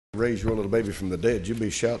Raise your little baby from the dead, you'll be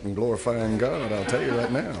shouting, glorifying God, I'll tell you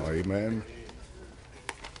right now. Amen.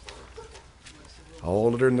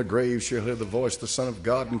 All that are in the grave shall hear the voice of the Son of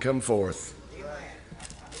God and come forth.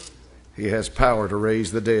 He has power to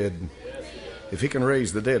raise the dead. If he can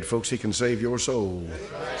raise the dead, folks, he can save your soul.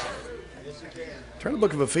 Turn to the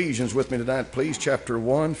book of Ephesians with me tonight, please, chapter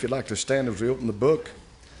 1. If you'd like to stand as we open the book.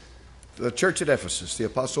 The church at Ephesus, the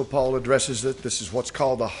Apostle Paul addresses it. This is what's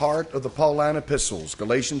called the heart of the Pauline epistles.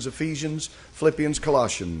 Galatians, Ephesians, Philippians,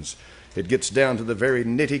 Colossians. It gets down to the very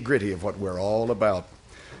nitty-gritty of what we're all about.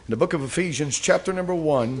 In the book of Ephesians, chapter number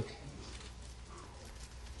 1,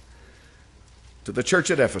 to the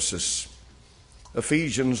church at Ephesus.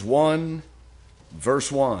 Ephesians 1,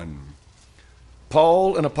 verse 1.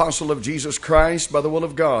 Paul, an apostle of Jesus Christ, by the will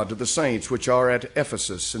of God, to the saints which are at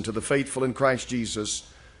Ephesus, and to the faithful in Christ Jesus,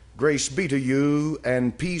 grace be to you,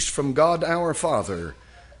 and peace from God our Father,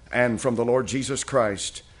 and from the Lord Jesus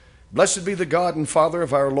Christ. Blessed be the God and Father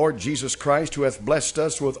of our Lord Jesus Christ, who hath blessed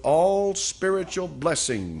us with all spiritual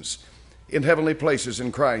blessings in heavenly places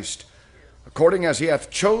in Christ, according as he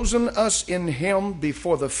hath chosen us in him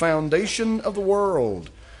before the foundation of the world,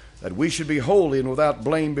 that we should be holy and without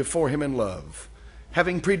blame before him in love,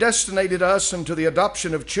 having predestinated us unto the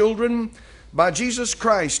adoption of children by Jesus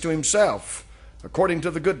Christ to himself, according to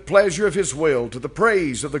the good pleasure of his will, to the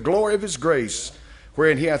praise of the glory of his grace,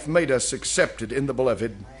 wherein he hath made us accepted in the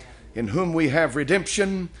beloved, in whom we have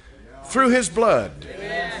redemption through his blood,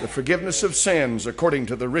 the forgiveness of sins, according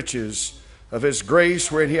to the riches of his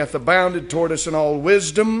grace, wherein he hath abounded toward us in all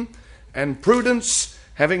wisdom and prudence,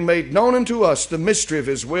 having made known unto us the mystery of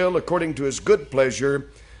his will, according to his good pleasure,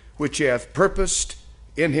 which he hath purposed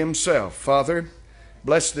in himself. Father,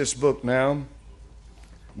 bless this book now.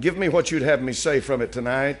 Give me what you'd have me say from it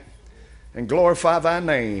tonight, and glorify thy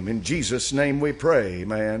name. In Jesus' name we pray,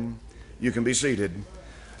 amen. You can be seated.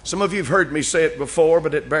 Some of you have heard me say it before,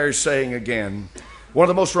 but it bears saying again. One of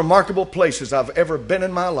the most remarkable places I've ever been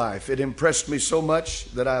in my life. It impressed me so much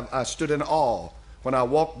that I stood in awe when I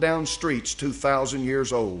walked down streets 2,000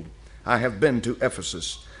 years old. I have been to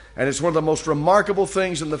Ephesus. And it's one of the most remarkable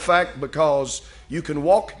things in the fact because you can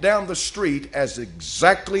walk down the street as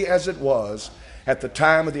exactly as it was at the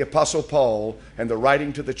time of the Apostle Paul and the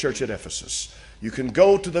writing to the church at Ephesus. You can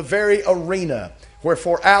go to the very arena where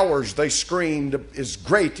for hours they screamed, "As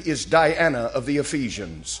great is Diana of the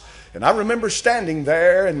Ephesians." And I remember standing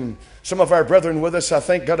there, and some of our brethren with us, I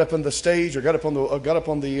think, got up on the stage or got up on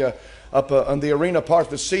the arena part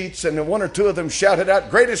of the seats, and one or two of them shouted out,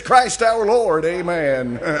 "Great is Christ our Lord,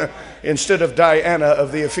 amen," instead of Diana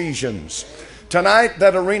of the Ephesians. Tonight,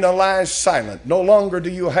 that arena lies silent. No longer do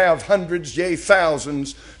you have hundreds, yea,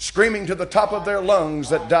 thousands, screaming to the top of their lungs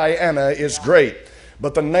that Diana is great.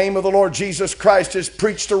 But the name of the Lord Jesus Christ is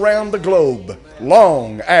preached around the globe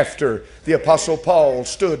long after the Apostle Paul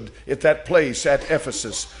stood at that place at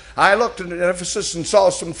Ephesus. I looked at Ephesus and saw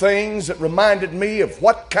some things that reminded me of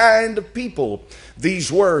what kind of people these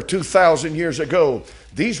were 2,000 years ago.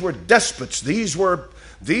 These were despots. These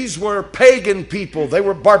were pagan people. They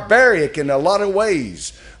were barbaric in a lot of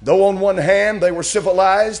ways. Though on one hand they were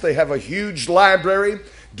civilized, they have a huge library.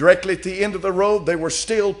 Directly at the end of the road, they were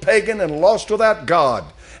still pagan and lost without God.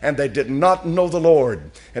 And they did not know the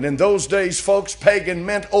Lord. And in those days, folks, pagan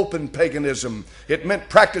meant open paganism. It meant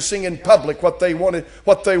practicing in public what they wanted,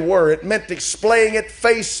 what they were. It meant displaying it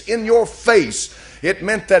face in your face. It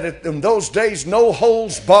meant that in those days, no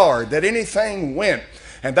holds barred, that anything went.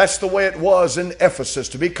 And that's the way it was in Ephesus.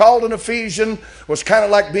 To be called an Ephesian was kind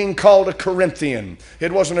of like being called a Corinthian.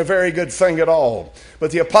 It wasn't a very good thing at all.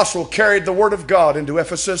 But the apostle carried the word of God into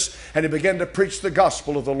Ephesus, and he began to preach the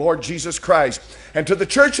gospel of the Lord Jesus Christ. And to the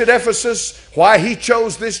church at Ephesus, why he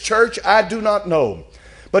chose this church, I do not know.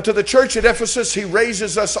 But to the church at Ephesus, he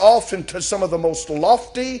raises us off into some of the most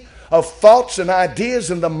lofty of thoughts and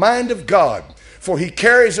ideas in the mind of God. For he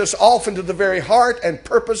carries us off into the very heart and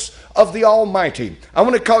purpose of the Almighty. I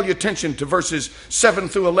want to call your attention to verses 7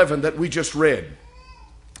 through 11 that we just read.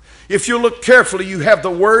 If you look carefully, you have the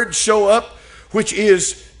word show up, which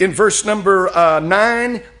is in verse number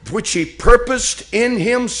 9, which he purposed in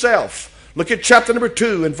himself. Look at chapter number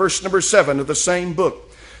 2 and verse number 7 of the same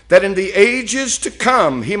book. That in the ages to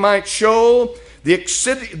come he might show the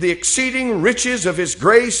exceeding riches of his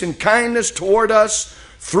grace and kindness toward us,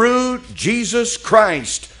 through Jesus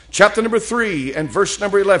Christ. Chapter number 3 and verse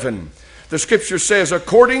number 11. The scripture says,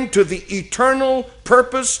 according to the eternal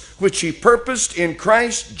purpose which he purposed in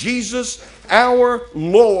Christ Jesus our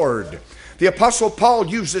Lord. The Apostle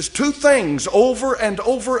Paul uses two things over and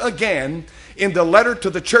over again in the letter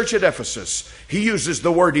to the church at Ephesus. He uses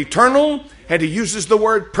the word eternal and he uses the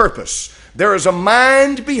word purpose. There is a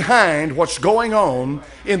mind behind what's going on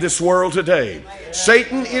in this world today.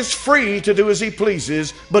 Satan is free to do as he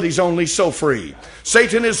pleases, but he's only so free.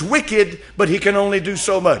 Satan is wicked, but he can only do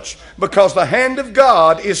so much, because the hand of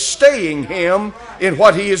God is staying him in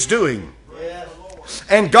what he is doing.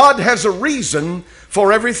 And God has a reason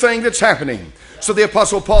for everything that's happening. So the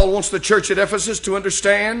Apostle Paul wants the church at Ephesus to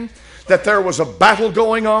understand that there was a battle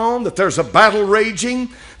going on, that there's a battle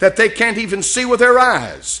raging, that they can't even see with their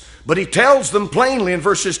eyes. But he tells them plainly in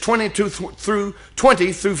verses 22 through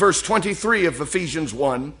verse 23 of Ephesians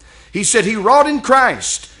 1, he said, he wrought in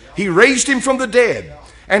Christ, he raised him from the dead,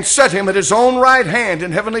 and set him at his own right hand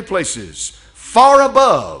in heavenly places, far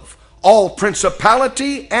above all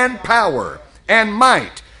principality and power and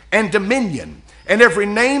might and dominion, and every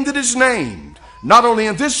name that is named, not only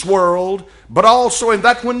in this world, but also in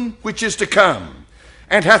that one which is to come,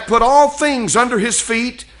 and hath put all things under his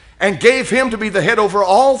feet, and gave him to be the head over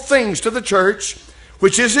all things to the church,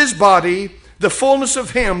 which is his body, the fullness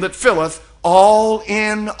of him that filleth all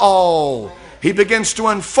in all. He begins to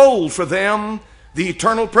unfold for them the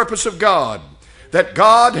eternal purpose of God, that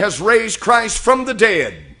God has raised Christ from the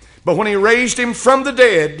dead. But when he raised him from the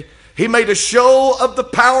dead, he made a show of the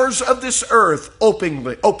powers of this earth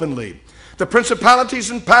openly. The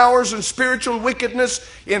principalities and powers and spiritual wickedness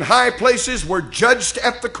in high places were judged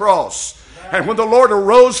at the cross. And when the Lord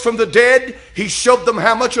arose from the dead, he showed them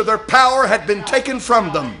how much of their power had been taken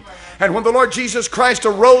from them. And when the Lord Jesus Christ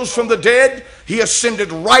arose from the dead, he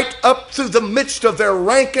ascended right up through the midst of their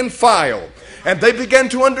rank and file. And they began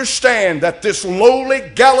to understand that this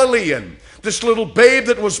lowly Galilean, this little babe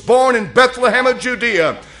that was born in Bethlehem of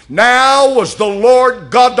Judea, now was the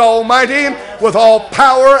Lord God Almighty with all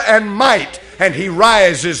power and might. And he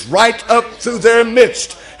rises right up through their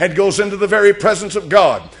midst and goes into the very presence of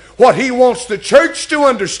God. What he wants the church to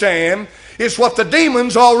understand is what the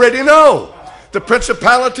demons already know. The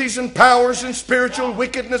principalities and powers and spiritual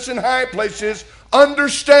wickedness in high places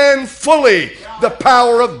understand fully the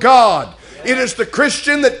power of God. It is the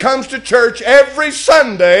Christian that comes to church every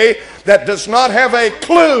Sunday that does not have a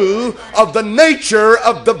clue of the nature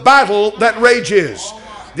of the battle that rages.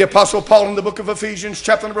 The Apostle Paul in the book of Ephesians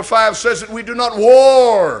chapter number 5 says that we do not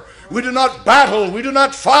war, we do not battle, we do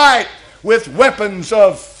not fight with weapons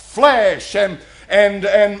of flesh and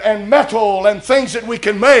metal and things that we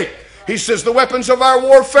can make. He says the weapons of our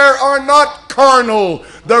warfare are not carnal.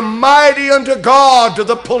 They're mighty unto God to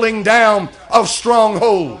the pulling down of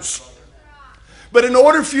strongholds. But in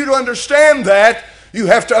order for you to understand that, you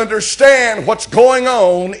have to understand what's going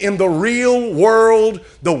on in the real world,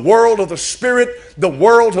 the world of the Spirit, the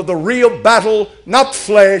world of the real battle, not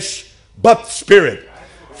flesh, but Spirit.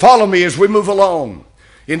 Follow me as we move along.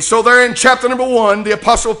 And so there in chapter number 1, the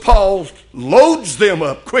Apostle Paul loads them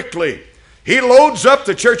up quickly. He loads up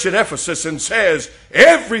the church at Ephesus and says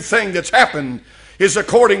everything that's happened is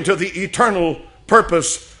according to the eternal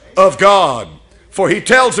purpose of God. For he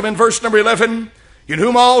tells them in verse number 11, in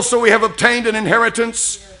whom also we have obtained an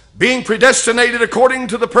inheritance, being predestinated according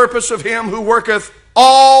to the purpose of him who worketh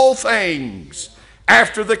all things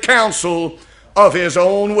after the counsel of his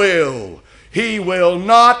own will. He will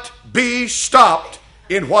not be stopped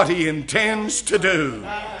in what he intends to do.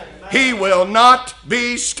 He will not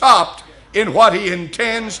be stopped in what he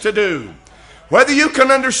intends to do. Whether you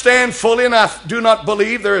can understand fully, and I do not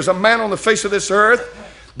believe there is a man on the face of this earth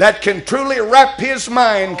that can truly wrap his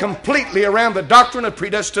mind completely around the doctrine of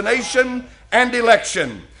predestination and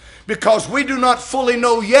election, because we do not fully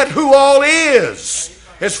know yet who all is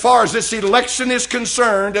as far as this election is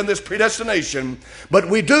concerned and this predestination. But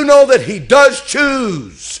we do know that he does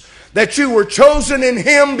choose, that you were chosen in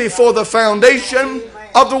him before the foundation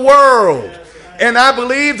of the world. And I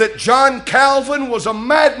believe that John Calvin was a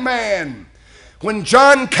madman when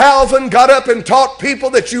John Calvin got up and taught people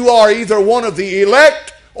that you are either one of the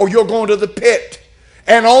elect or you're going to the pit.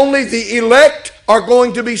 And only the elect are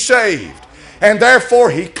going to be saved. And therefore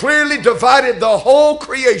he clearly divided the whole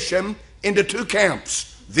creation into two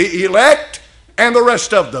camps, the elect and the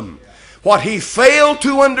rest of them. What he failed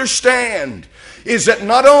to understand is that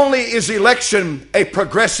not only is election a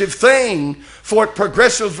progressive thing, for it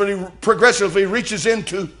progressively reaches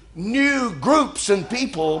into new groups and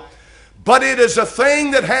people, but it is a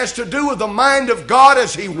thing that has to do with the mind of God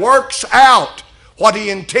as he works out what he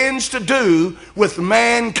intends to do with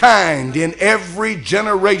mankind in every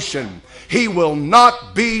generation. He will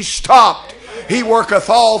not be stopped. He worketh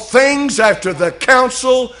all things after the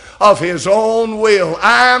counsel of his own will.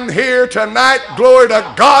 I'm here tonight, glory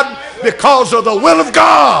to God, because of the will of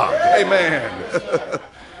God. Amen.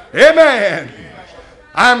 Amen.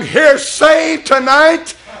 I'm here saved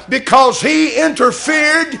tonight because He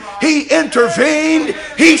interfered, He intervened,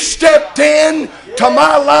 He stepped in to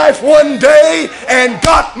my life one day and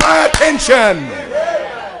got my attention.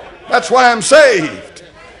 That's why I'm saved.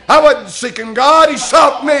 I wasn't seeking God, He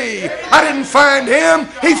sought me. I didn't find Him,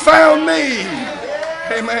 He found me.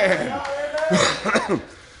 Amen.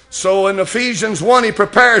 So in Ephesians 1, he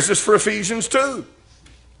prepares us for Ephesians 2.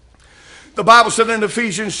 The Bible said in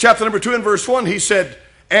Ephesians chapter number 2 and verse 1, he said,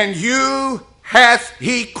 and you hath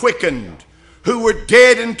He quickened, who were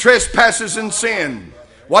dead in trespasses and sin.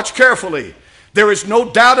 Watch carefully. There is no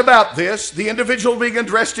doubt about this. The individual being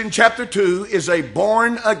addressed in chapter 2 is a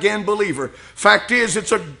born-again believer. Fact is,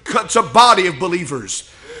 it's a body of believers.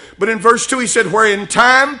 But in verse 2 he said, where in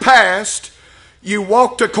time past you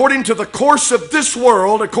walked according to the course of this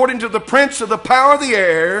world, according to the prince of the power of the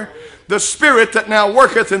air, the spirit that now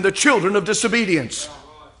worketh in the children of disobedience.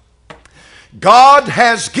 God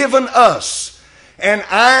has given us an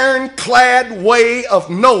ironclad way of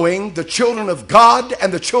knowing the children of God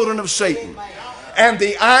and the children of Satan. And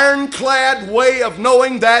the ironclad way of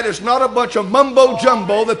knowing that is not a bunch of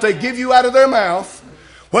mumbo-jumbo that they give you out of their mouth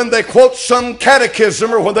when they quote some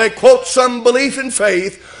catechism or when they quote some belief in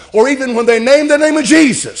faith, or even when they name the name of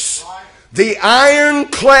Jesus. The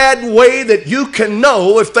ironclad way that you can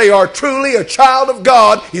know if they are truly a child of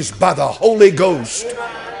God is by the Holy Ghost,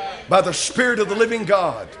 by the Spirit of the living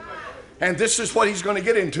God. And this is what he's going to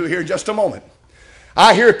get into here in just a moment.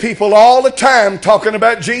 I hear people all the time talking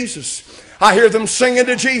about Jesus. I hear them singing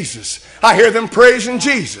to Jesus. I hear them praising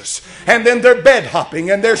Jesus. And then they're bed hopping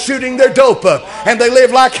and they're shooting their dope up. And they live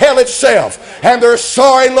like hell itself. And they're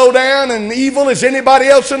sorry, low down, and evil as anybody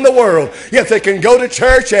else in the world. Yet they can go to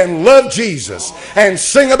church and love Jesus and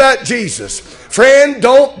sing about Jesus. Friend,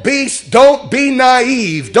 don't be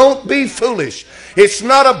naive. Don't be foolish. It's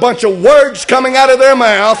not a bunch of words coming out of their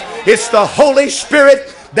mouth. It's the Holy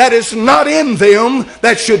Spirit that is not in them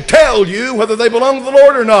that should tell you whether they belong to the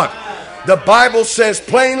Lord or not. The Bible says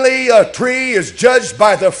plainly a tree is judged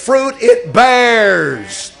by the fruit it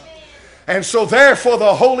bears. And so therefore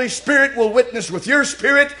the Holy Spirit will witness with your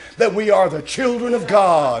spirit that we are the children of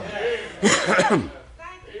God.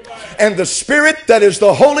 And the Spirit that is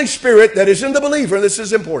the Holy Spirit that is in the believer, this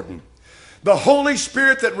is important. The Holy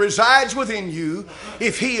Spirit that resides within you,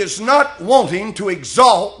 if He is not wanting to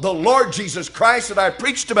exalt the Lord Jesus Christ that I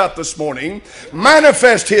preached about this morning,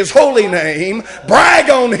 manifest His holy name, brag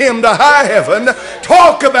on Him to high heaven,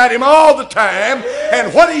 talk about Him all the time,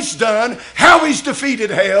 and what He's done, how He's defeated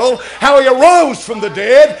hell, how He arose from the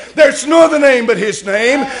dead, there's no other name but His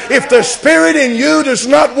name. If the Spirit in you does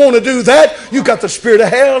not want to do that, you've got the spirit of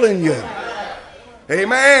hell in you.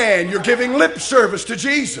 Amen. You're giving lip service to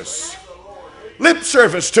Jesus. Lip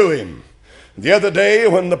service to Him. The other day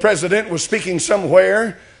when the president was speaking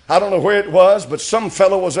somewhere, I don't know where it was, but some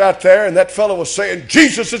fellow was out there and that fellow was saying,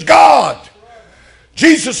 Jesus is God.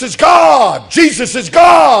 Jesus is God. Jesus is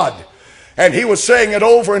God. And he was saying it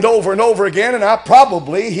over and over and over again, and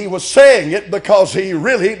he was saying it because he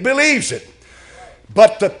really believes it.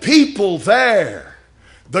 But the people there,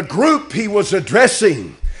 the group he was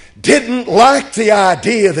addressing, didn't like the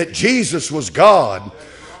idea that Jesus was God.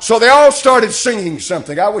 So they all started singing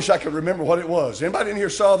something. I wish I could remember what it was. Anybody in here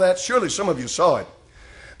saw that? Surely some of you saw it.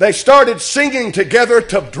 They started singing together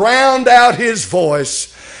to drown out his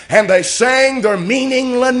voice. And they sang their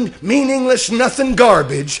meaningless nothing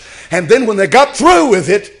garbage. And then when they got through with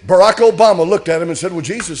it, Barack Obama looked at him and said, well,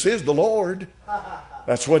 Jesus is the Lord.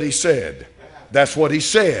 That's what he said. That's what he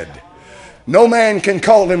said. No man can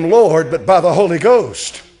call him Lord but by the Holy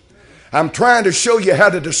Ghost. I'm trying to show you how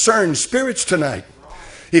to discern spirits tonight.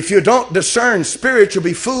 If you don't discern spirits, you'll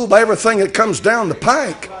be fooled by everything that comes down the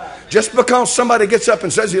pike. Just because somebody gets up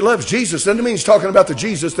and says he loves Jesus, doesn't mean he's talking about the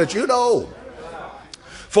Jesus that you know.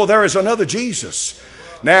 For there is another Jesus.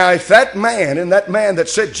 Now, if that man and that man that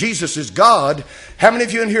said Jesus is God, how many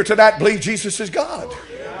of you in here tonight believe Jesus is God?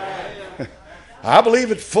 I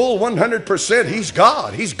believe it full 100%. He's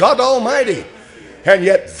God. He's God Almighty. And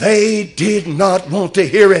yet they did not want to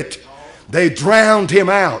hear it. They drowned him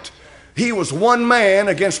out. He was one man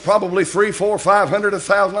against probably 300, 400, 500,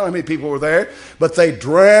 1,000. I don't know how many people were there. But they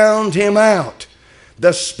drowned him out.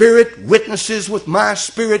 The Spirit witnesses with my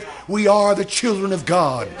spirit. We are the children of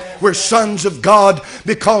God. We're sons of God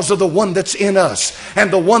because of the one that's in us.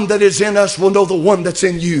 And the one that is in us will know the one that's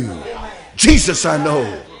in you. Jesus I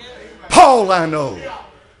know. Paul I know.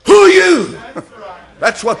 Who are you?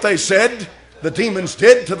 That's what they said. The demons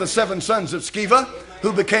did to the 7 sons of Sceva,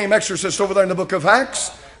 who became exorcists over there in the book of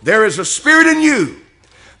Acts. There is a spirit in you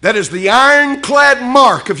that is the ironclad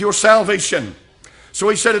mark of your salvation. So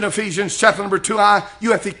he said in Ephesians chapter number 2,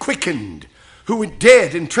 you hath He quickened, who were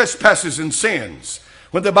dead in trespasses and sins.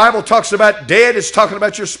 When the Bible talks about dead, it's talking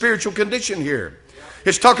about your spiritual condition here.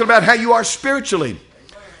 It's talking about how you are spiritually.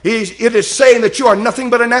 It is saying that you are nothing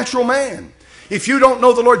but a natural man. If you don't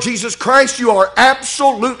know the Lord Jesus Christ, you are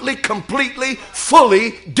absolutely, completely,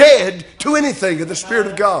 fully dead to anything in the Spirit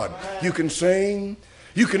of God. You can sing.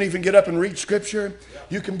 You can even get up and read Scripture.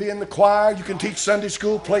 You can be in the choir. You can teach Sunday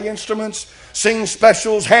school, play instruments, sing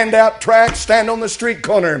specials, hand out tracts, stand on the street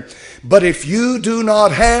corner. But if you do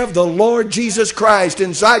not have the Lord Jesus Christ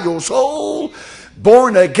inside your soul,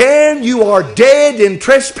 born again, you are dead in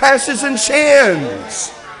trespasses and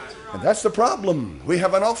sins. And that's the problem. We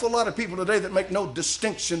have an awful lot of people today that make no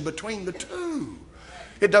distinction between the two.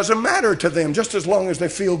 It doesn't matter to them just as long as they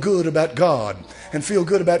feel good about God and feel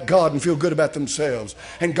good about God and feel good about themselves.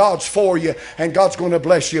 And God's for you and God's going to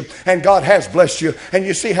bless you and God has blessed you. And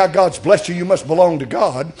you see how God's blessed you, you must belong to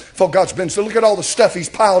God. For God's been, so look at all the stuff He's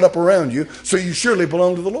piled up around you, so you surely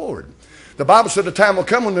belong to the Lord. The Bible said the time will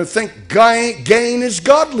come when they think gain is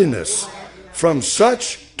godliness. From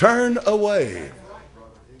such turn away.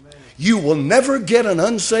 You will never get an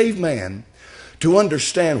unsaved man to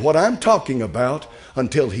understand what I'm talking about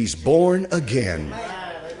until he's born again.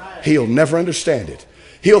 He'll never understand it.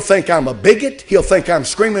 He'll think I'm a bigot. He'll think I'm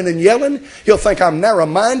screaming and yelling. He'll think I'm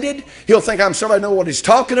narrow-minded. He'll think I'm somebody who knows what he's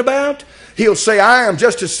talking about. He'll say, I am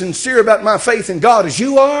just as sincere about my faith in God as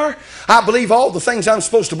you are. I believe all the things I'm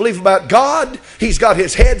supposed to believe about God. He's got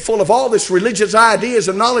his head full of all this religious ideas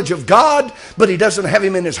and knowledge of God, but he doesn't have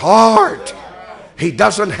him in his heart. He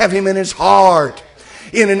doesn't have him in his heart.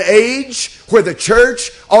 In an age where the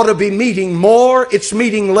church ought to be meeting more, it's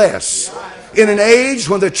meeting less. In an age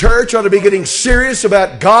when the church ought to be getting serious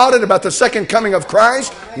about God and about the second coming of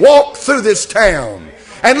Christ, walk through this town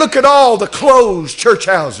and look at all the closed church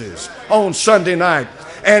houses on Sunday night.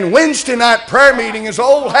 And Wednesday night prayer meeting is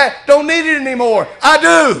old hat. Don't need it anymore. I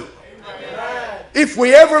do. If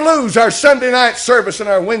we ever lose our Sunday night service and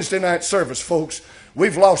our Wednesday night service, folks,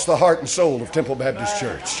 we've lost the heart and soul of Temple Baptist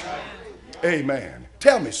Church. Amen.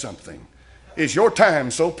 Tell me something. Is your time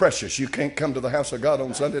so precious you can't come to the house of God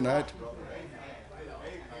on Sunday night?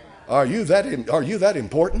 Are you that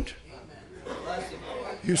important?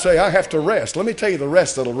 You say, I have to rest. Let me tell you the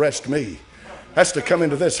rest that'll rest me. That's to come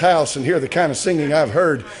into this house and hear the kind of singing I've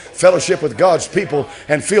heard, fellowship with God's people,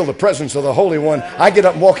 and feel the presence of the Holy One. I get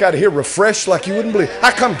up and walk out of here refreshed like you wouldn't believe.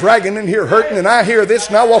 I come dragging in here hurting, and I hear this,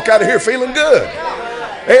 and I walk out of here feeling good.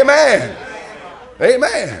 Amen.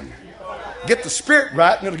 Amen. Get the spirit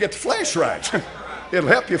right, and it'll get the flesh right. It'll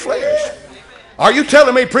help your flesh. Are you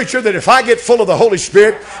telling me, preacher, that if I get full of the Holy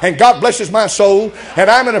Spirit and God blesses my soul and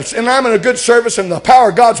I'm in a good service and the power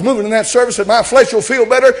of God's moving in that service, that my flesh will feel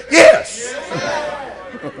better? Yes.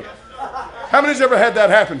 How many's ever had that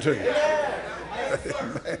happen to you?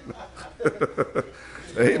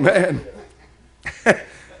 Amen. Amen.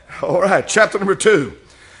 All right, chapter number 2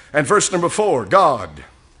 and verse number 4. God,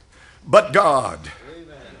 but God.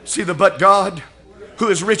 See the but God, who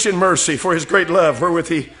is rich in mercy for his great love wherewith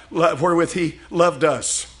he loved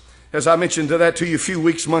us. As I mentioned that to you a few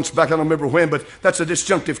weeks, months back, I don't remember when, but that's a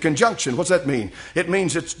disjunctive conjunction. What's that mean? It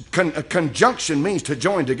means a conjunction means to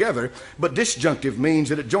join together, but disjunctive means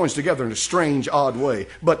that it joins together in a strange, odd way.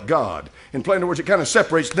 But God. In plain words, it kind of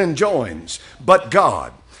separates, then joins. But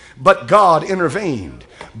God. But God intervened.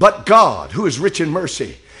 But God, who is rich in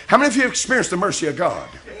mercy. How many of you have experienced the mercy of God?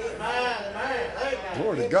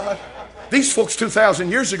 Glory to God. These folks 2,000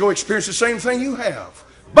 years ago experienced the same thing you have.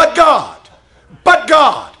 But God. But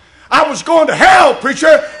God. I was going to hell,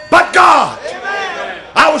 preacher, but God. Amen.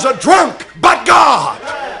 I was a drunk, but God.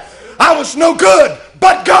 Amen. I was no good,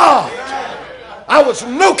 but God. Amen. I was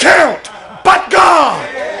no count, but God.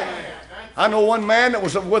 Amen. I know one man that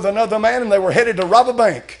was with another man, and they were headed to rob a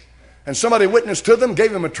bank. And somebody witnessed to them,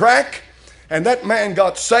 gave him a tract, and that man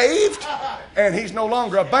got saved, and he's no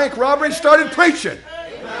longer a bank robber. He started preaching.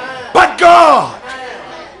 Amen. But God.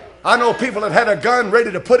 I know people that had a gun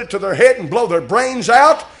ready to put it to their head and blow their brains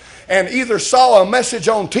out, and either saw a message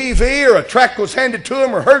on TV or a tract was handed to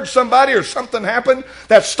them or heard somebody or something happened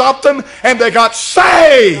that stopped them, and they got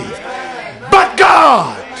saved. But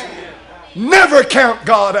God. Never count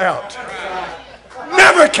God out.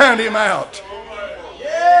 Never count Him out.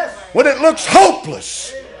 When it looks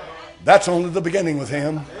hopeless, that's only the beginning with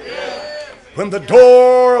Him. When the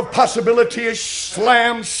door of possibility is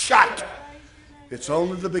slammed shut, it's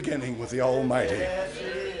only the beginning with the Almighty.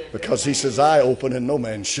 Because He says, I open and no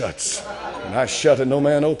man shuts, and I shut and no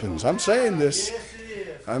man opens. I'm saying this.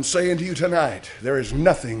 I'm saying to you tonight, there is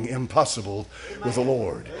nothing impossible with the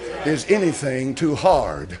Lord. Is anything too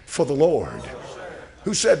hard for the Lord?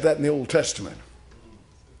 Who said that in the Old Testament?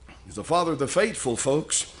 He's the Father of the faithful,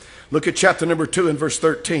 folks. Look at chapter number 2 and verse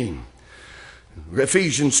 13.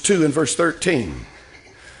 Ephesians 2 and verse 13.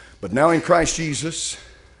 But now in Christ Jesus,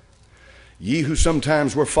 ye who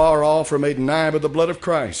sometimes were far off are made nigh by the blood of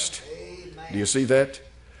Christ. Amen. Do you see that?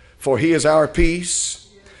 For he is our peace,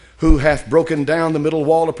 who hath broken down the middle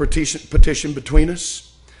wall of petition between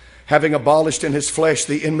us, having abolished in his flesh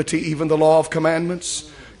the enmity, even the law of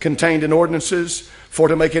commandments contained in ordinances, for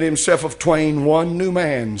to make in himself of twain one new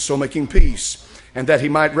man, so making peace, and that he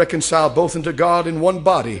might reconcile both unto God in one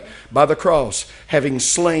body by the cross, having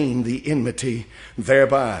slain the enmity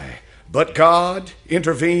thereby. But God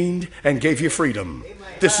intervened and gave you freedom.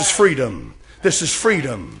 This is freedom. This is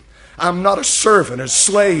freedom. I'm not a servant, a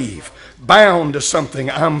slave, bound to something.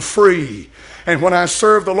 I'm free. And when I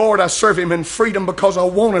serve the Lord, I serve him in freedom because I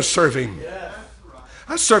want to serve him.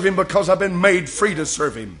 I serve him because I've been made free to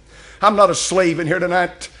serve him. I'm not a slave in here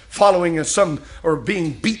tonight following some or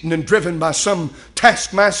being beaten and driven by some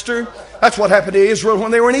taskmaster. That's what happened to Israel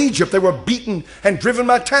when they were in Egypt. They were beaten and driven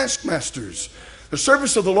by taskmasters. The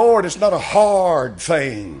service of the Lord is not a hard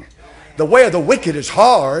thing. The way of the wicked is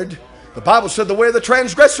hard. The Bible said the way of the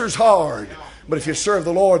transgressor is hard. But if you serve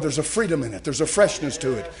the Lord, there's a freedom in it. There's a freshness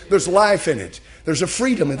to it. There's life in it. There's a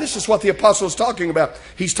freedom. And this is what the apostle is talking about.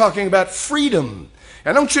 He's talking about freedom.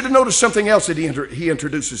 And I want you to notice something else that he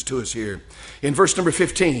introduces to us here. In verse number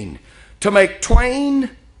 15. To make twain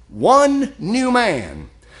one new man.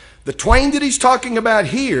 The twain that he's talking about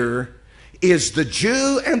here is the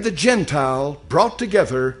Jew and the Gentile brought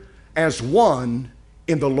together as one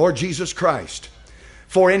in the Lord Jesus Christ.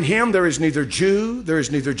 For in him there is neither Jew, there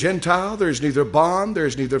is neither Gentile, there is neither bond, there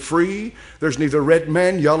is neither free, there is neither red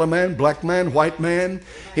man, yellow man, black man, white man.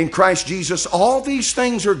 In Christ Jesus, all these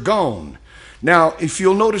things are gone. Now, if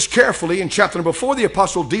you'll notice carefully, in chapter number 4, the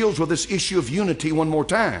apostle deals with this issue of unity one more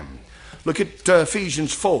time. Look at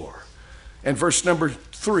Ephesians 4 and verse number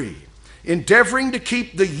 3. Endeavoring to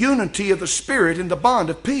keep the unity of the Spirit in the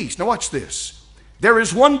bond of peace. Now watch this. There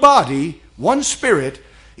is one body, one Spirit,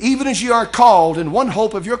 even as ye are called in one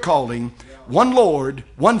hope of your calling, one Lord,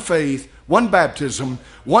 one faith, one baptism,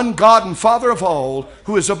 one God and Father of all,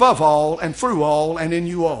 who is above all and through all and in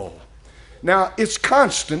you all. Now, it's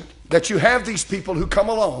constant that you have these people who come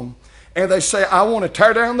along and they say, I want to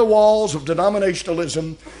tear down the walls of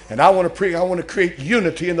denominationalism and I want to create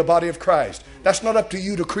unity in the body of Christ. That's not up to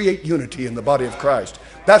you to create unity in the body of Christ.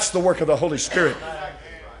 That's the work of the Holy Spirit.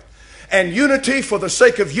 And unity for the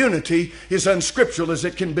sake of unity is unscriptural as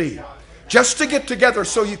it can be. Just to get together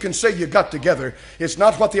so you can say you got together is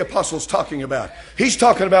not what the apostle's talking about. He's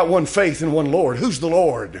talking about one faith and one Lord. Who's the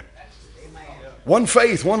Lord? One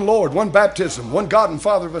faith, one Lord, one baptism, one God and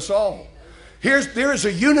Father of us all. There is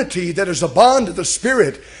a unity that is a bond of the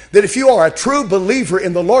Spirit, that if you are a true believer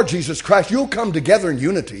in the Lord Jesus Christ, you'll come together in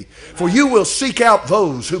unity. For you will seek out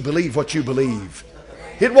those who believe what you believe.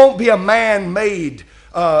 It won't be a man-made,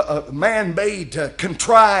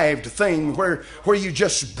 contrived thing where you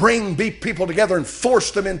just bring people together and force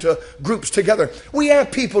them into groups together. We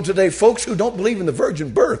have people today, folks, who don't believe in the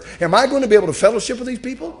virgin birth. Am I going to be able to fellowship with these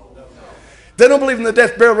people? They don't believe in the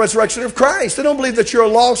death, burial, resurrection of Christ. They don't believe that you're a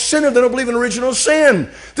lost sinner. They don't believe in original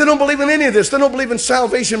sin. They don't believe in any of this. They don't believe in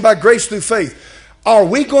salvation by grace through faith. Are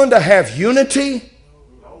we going to have unity?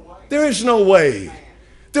 There is no way.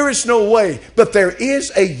 There is no way. But there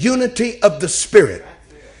is a unity of the Spirit.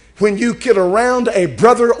 When you get around a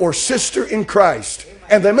brother or sister in Christ,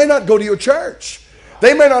 and they may not go to your church.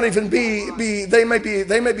 They may not even they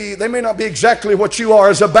may not be exactly what you are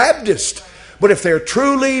as a Baptist. But if they're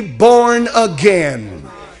truly born again,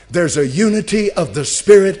 there's a unity of the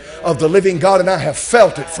Spirit of the living God. And I have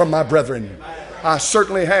felt it from my brethren. I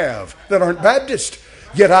certainly have, that aren't Baptist.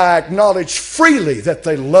 Yet I acknowledge freely that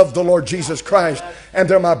they love the Lord Jesus Christ and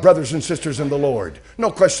they're my brothers and sisters in the Lord.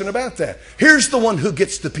 No question about that. Here's the one who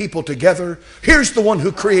gets the people together. Here's the one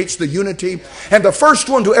who creates the unity. And the first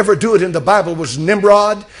one to ever do it in the Bible was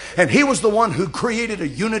Nimrod. And he was the one who created a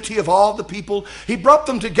unity of all the people. He brought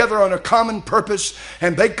them together on a common purpose.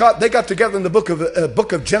 And they got together in the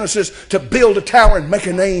book of Genesis to build a tower and make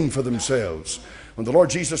a name for themselves. When the Lord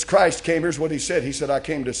Jesus Christ came, here's what he said. He said, I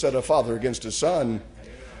came to set a father against a son,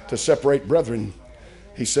 to separate brethren.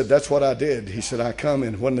 He said, that's what I did. He said, I come,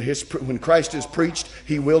 and when Christ is preached,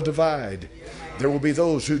 he will divide. There will be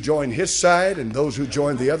those who join his side and those who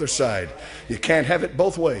join the other side. You can't have it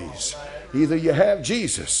both ways. Either you have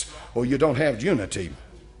Jesus or you don't have unity.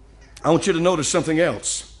 I want you to notice something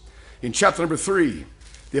else. In chapter number 3,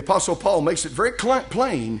 the Apostle Paul makes it very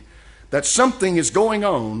plain that something is going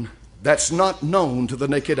on that's not known to the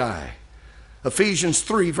naked eye. Ephesians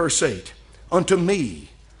 3 verse 8. Unto me,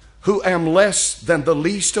 who am less than the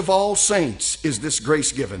least of all saints, is this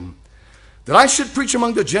grace given, that I should preach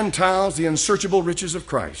among the Gentiles the unsearchable riches of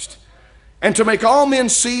Christ, and to make all men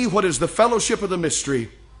see what is the fellowship of the mystery,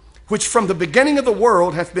 which from the beginning of the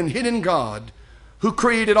world hath been hid in God, who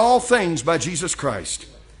created all things by Jesus Christ,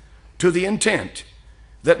 to the intent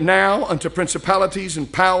that now unto principalities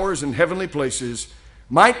and powers in heavenly places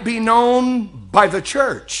might be known by the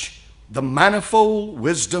church the manifold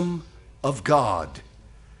wisdom of God.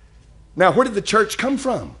 Now, where did the church come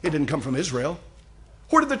from? It didn't come from Israel.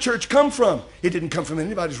 Where did the church come from? It didn't come from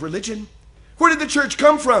anybody's religion. Where did the church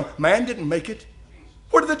come from? Man didn't make it.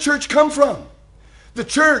 Where did the church come from? The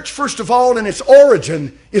church, first of all, in its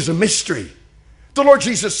origin, is a mystery. The Lord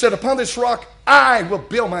Jesus said, upon this rock, I will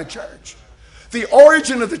build my church. The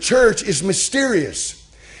origin of the church is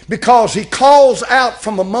mysterious because he calls out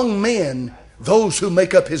from among men those who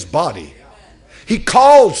make up his body. He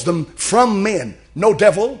calls them from men. No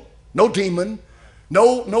devil, no demon,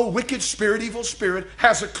 no wicked spirit, evil spirit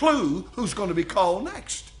has a clue who's going to be called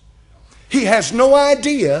next. He has no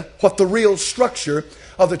idea what the real structure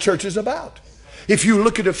of the church is about. If you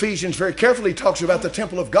look at Ephesians very carefully, he talks about the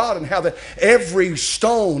temple of God and how every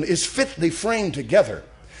stone is fitly framed together.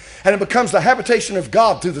 And it becomes the habitation of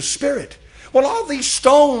God through the Spirit. Well, all these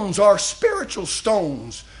stones are spiritual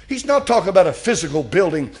stones. He's not talking about a physical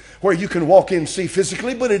building where you can walk in and see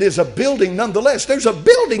physically, but it is a building nonetheless. There's a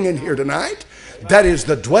building in here tonight that is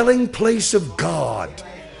the dwelling place of God.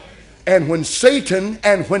 And when Satan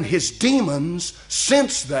and when his demons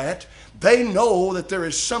sense that, they know that there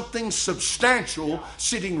is something substantial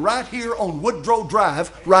sitting right here on Woodrow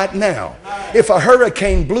Drive right now. If a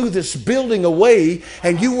hurricane blew this building away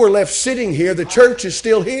and you were left sitting here, the church is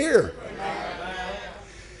still here.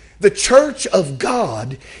 The church of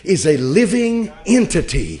God is a living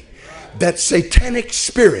entity that satanic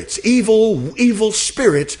spirits, evil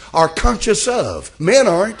spirits are conscious of. Men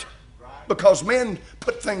aren't, because men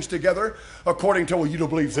put things together according to, well, you don't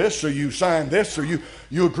believe this, or you sign this, or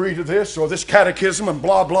you agree to this, or this catechism, and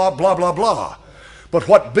blah, blah, blah, blah, blah. But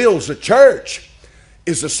what builds a church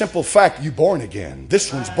is the simple fact you're born again.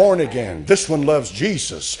 This one's born again. This one loves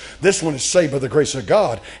Jesus. This one is saved by the grace of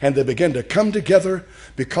God. And they begin to come together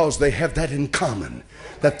because they have that in common,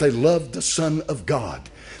 that they love the Son of God.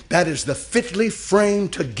 That is the fitly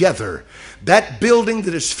framed together. That building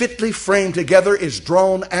that is fitly framed together is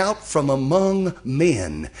drawn out from among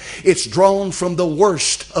men. It's drawn from the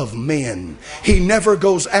worst of men. He never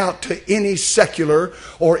goes out to any secular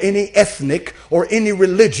or any ethnic or any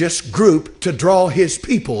religious group to draw his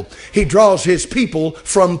people. He draws his people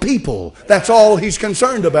from people. That's all he's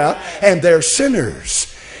concerned about. And they're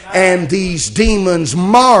sinners. And these demons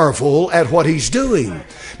marvel at what he's doing.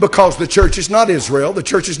 Because the church is not Israel. The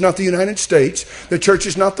church is not the United States. The church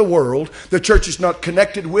is not the world. The church is not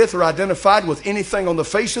connected with or identified with anything on the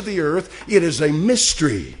face of the earth. It is a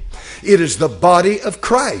mystery. It is the body of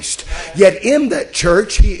Christ. Yet in that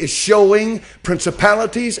church, he is showing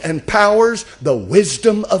principalities and powers the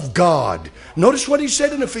wisdom of God. Notice what he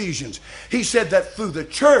said in Ephesians. He said that through the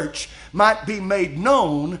church might be made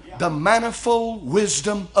known the manifold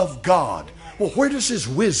wisdom of God. Well, where does his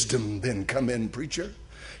wisdom then come in, preacher?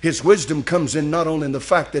 His wisdom comes in not only in the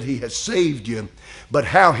fact that he has saved you, but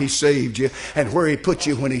how he saved you and where he put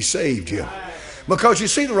you when he saved you. Because you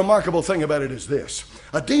see, the remarkable thing about it is this.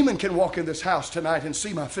 A demon can walk in this house tonight and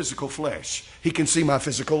see my physical flesh. He can see my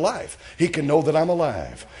physical life. He can know that I'm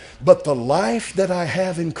alive. But the life that I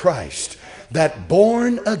have in Christ, that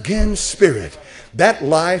born again spirit, that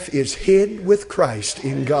life is hid with Christ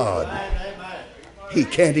in God. He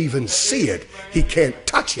can't even see it. He can't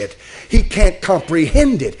touch it. He can't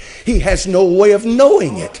comprehend it. He has no way of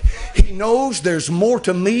knowing it. He knows there's more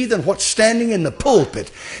to me than what's standing in the pulpit.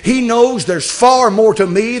 He knows there's far more to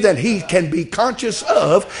me than he can be conscious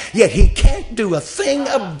of, yet he can't do a thing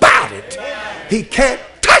about it. He can't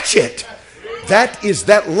touch it. That is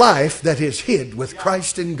that life that is hid with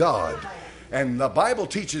Christ in God. And the Bible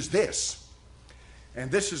teaches this, and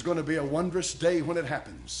this is going to be a wondrous day when it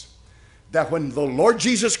happens, that when the Lord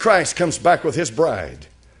Jesus Christ comes back with his bride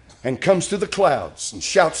and comes to the clouds and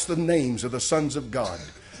shouts the names of the sons of God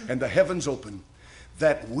and the heavens open,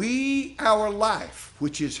 that we, our life,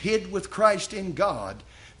 which is hid with Christ in God,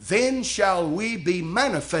 then shall we be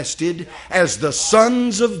manifested as the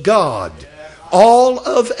sons of God. All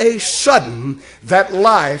of a sudden, that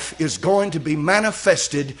life is going to be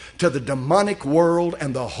manifested to the demonic world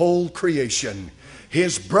and the whole creation.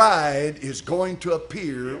 His bride is going to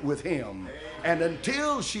appear with him. And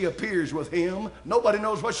until she appears with him, nobody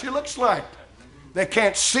knows what she looks like. They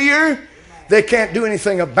can't see her. They can't do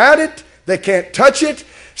anything about it. They can't touch it.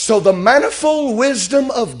 So the manifold wisdom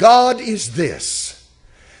of God is this,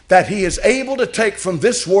 that He is able to take from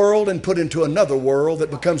this world and put into another world that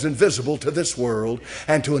becomes invisible to this world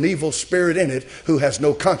and to an evil spirit in it who has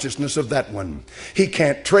no consciousness of that one. He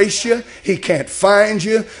can't trace you. He can't find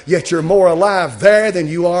you, yet you're more alive there than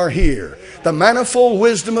you are here. The manifold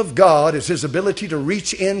wisdom of God is His ability to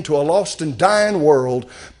reach into a lost and dying world,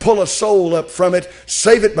 pull a soul up from it,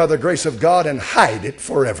 save it by the grace of God, and hide it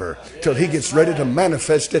forever till He gets ready to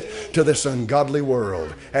manifest it to this ungodly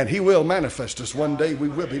world. And He will manifest us. One day we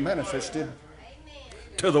will be manifested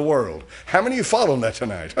to the world. How many of you following that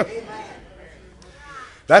tonight?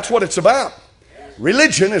 That's what it's about.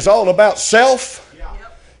 Religion is all about self.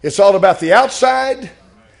 It's all about the outside.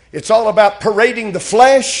 It's all about parading the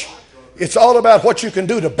flesh. It's all about what you can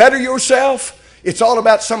do to better yourself. It's all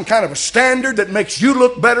about some kind of a standard that makes you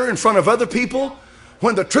look better in front of other people.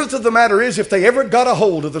 When the truth of the matter is, if they ever got a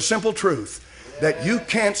hold of the simple truth that you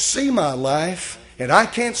can't see my life and I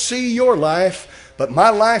can't see your life, but my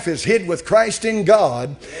life is hid with Christ in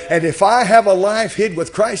God. And if I have a life hid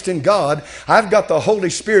with Christ in God, I've got the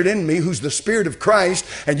Holy Spirit in me who's the Spirit of Christ.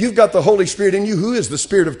 And you've got the Holy Spirit in you who is the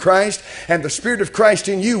Spirit of Christ. And the Spirit of Christ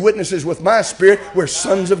in you witnesses with my spirit. We're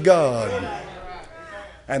sons of God.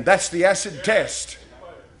 And that's the acid test.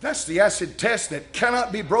 That's the acid test that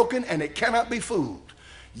cannot be broken and it cannot be fooled.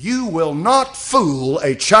 You will not fool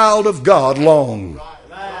a child of God long.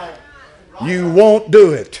 You won't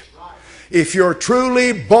do it. If you're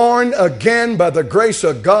truly born again by the grace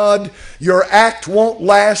of God, your act won't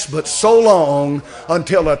last but so long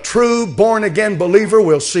until a true born-again believer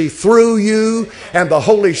will see through you and the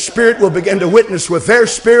Holy Spirit will begin to witness with their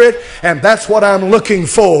spirit, and that's what I'm looking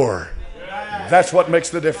for. That's what makes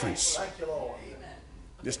the difference.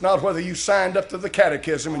 It's not whether you signed up to the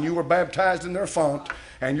catechism and you were baptized in their font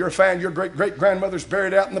and your great-great-grandmother's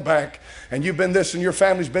buried out in the back and you've been this and your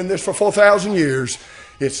family's been this for 4,000 years.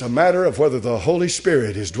 It's a matter of whether the Holy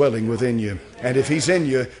Spirit is dwelling within you. And if He's in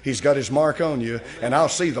you, He's got His mark on you. And I'll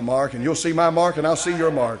see the mark, and you'll see my mark, and I'll see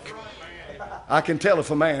your mark. I can tell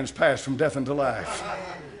if a man's passed from death into life.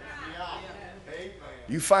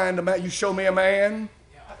 You find a man, you show me a man,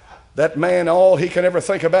 that man, all he can ever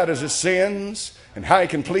think about is his sins and how he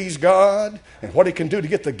can please God and what he can do to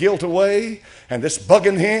get the guilt away. And it's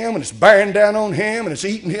bugging him, and it's bearing down on him, and it's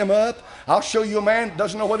eating him up. I'll show you a man that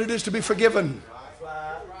doesn't know what it is to be forgiven.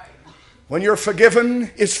 When you're forgiven,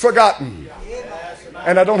 it's forgotten.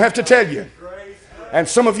 And I don't have to tell you. And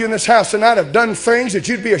some of you in this house tonight have done things that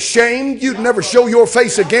you'd be ashamed. You'd never show your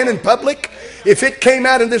face again in public. If it came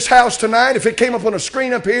out in this house tonight, if it came up on a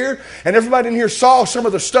screen up here, and everybody in here saw some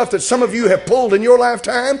of the stuff that some of you have pulled in your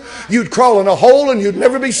lifetime, you'd crawl in a hole and you'd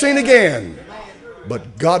never be seen again.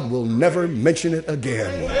 But God will never mention it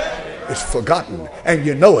again. It's forgotten, and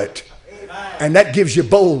you know it. And that gives you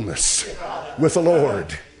boldness with the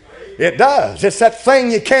Lord. It does. It's that thing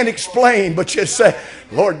you can't explain, but you say,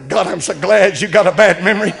 Lord God, I'm so glad you got a bad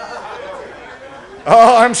memory.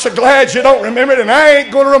 Oh, I'm so glad you don't remember it, and I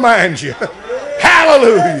ain't going to remind you.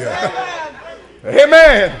 Hallelujah.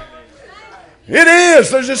 Amen. It is.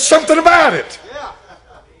 There's just something about it.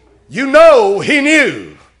 You know He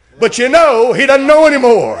knew, but you know He doesn't know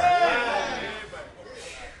anymore.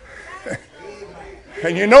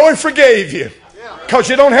 And you know He forgave you because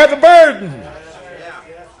you don't have the burden.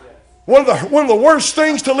 One of the worst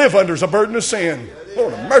things to live under is a burden of sin.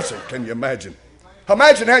 Lord of mercy, can you imagine?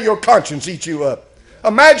 Imagine how your conscience eats you up.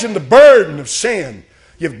 Imagine the burden of sin.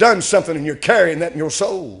 You've done something and you're carrying that in your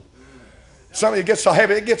soul. Some of it gets so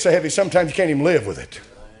heavy, sometimes you can't even live with it.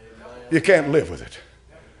 You can't live with it.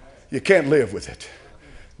 You can't live with it.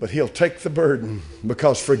 But He'll take the burden,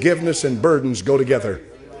 because forgiveness and burdens go together.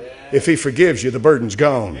 If He forgives you, the burden's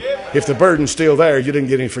gone. If the burden's still there, you didn't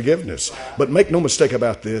get any forgiveness. But make no mistake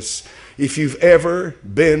about this. If you've ever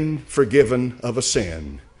been forgiven of a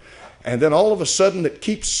sin, and then all of a sudden it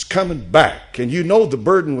keeps coming back, and you know the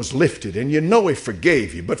burden was lifted, and you know He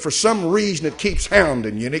forgave you, but for some reason it keeps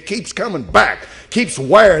hounding you, and it keeps coming back, keeps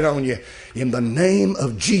wearing on you. In the name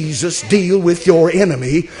of Jesus, deal with your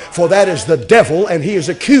enemy, for that is the devil, and he is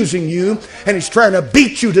accusing you, and he's trying to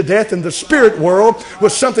beat you to death in the spirit world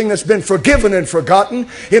with something that's been forgiven and forgotten.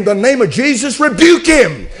 In the name of Jesus, rebuke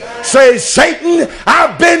him. Say, Satan,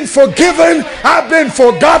 I've been forgiven, I've been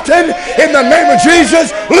forgotten. In the name of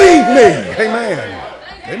Jesus, leave me. Amen.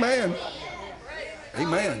 Amen.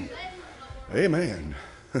 Amen. Amen.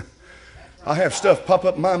 I have stuff pop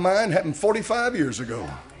up in my mind happened 45 years ago.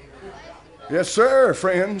 Yes, sir,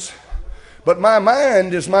 friends. But my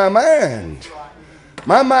mind is my mind.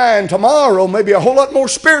 My mind tomorrow may be a whole lot more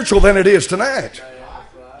spiritual than it is tonight.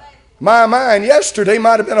 My mind yesterday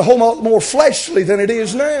might have been a whole lot more fleshly than it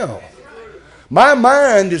is now. My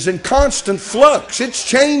mind is in constant flux. It's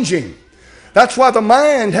changing. That's why the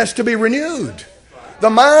mind has to be renewed. The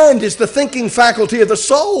mind is the thinking faculty of the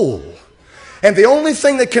soul. And the only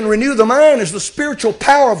thing that can renew the mind is the spiritual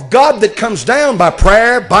power of God that comes down by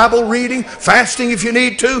prayer, Bible reading, fasting if you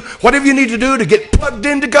need to, whatever you need to do to get plugged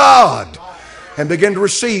into God and begin to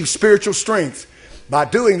receive spiritual strength by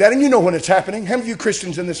doing that. And you know when it's happening. How many of you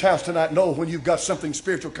Christians in this house tonight know when you've got something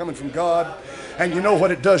spiritual coming from God, and you know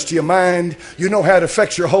what it does to your mind, you know how it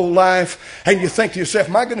affects your whole life, and you think to yourself,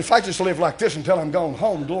 my goodness, if I just live like this until I'm gone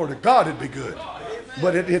home, glory to God, it'd be good.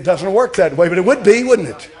 But it doesn't work that way, but it would be, wouldn't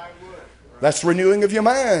it? That's renewing of your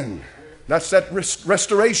mind. That's that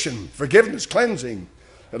restoration, forgiveness, cleansing,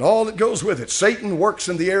 and all that goes with it. Satan works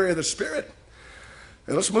in the area of the Spirit.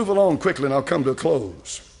 And let's move along quickly, and I'll come to a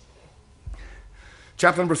close.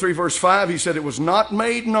 Chapter number 3, verse 5, he said, it was not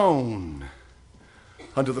made known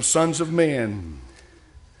unto the sons of men.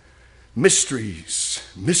 Mysteries,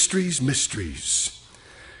 mysteries, mysteries.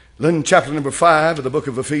 Then chapter number 5 of the book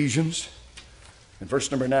of Ephesians, and verse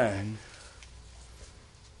number 9.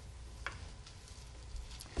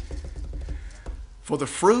 For the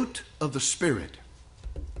fruit of the Spirit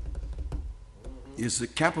is the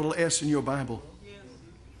capital S in your Bible.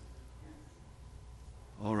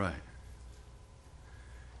 All right.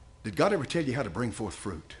 Did God ever tell you how to bring forth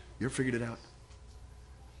fruit? You ever figured it out?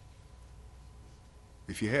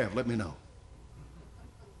 If you have, let me know.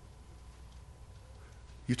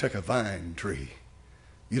 You take a vine tree.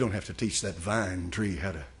 You don't have to teach that vine tree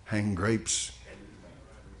how to hang grapes.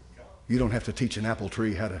 You don't have to teach an apple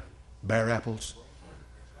tree how to bear apples.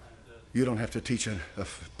 You don't have to teach a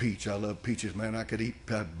peach. I love peaches, man. I could eat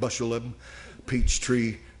a bushel of them. Peach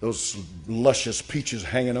tree, those luscious peaches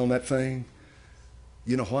hanging on that thing.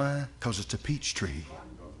 You know why? Because it's a peach tree.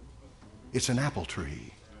 It's an apple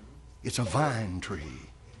tree. It's a vine tree.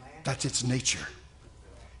 That's its nature.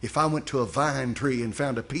 If I went to a vine tree and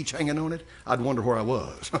found a peach hanging on it, I'd wonder where I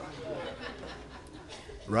was.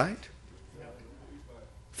 Right?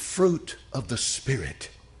 Fruit of the Spirit.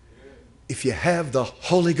 If you have the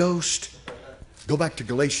Holy Ghost, go back to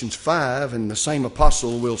Galatians 5 and the same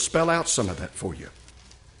apostle will spell out some of that for you.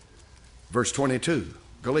 Verse 22,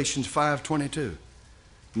 Galatians 5:22.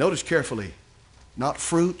 Notice carefully, not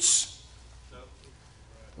fruits.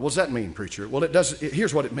 What does that mean, preacher? Well,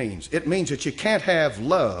 here's what it means. It means that you can't have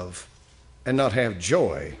love and not have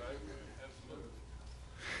joy.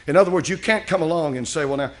 In other words, you can't come along and say,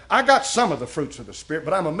 well, now, I got some of the fruits of the Spirit,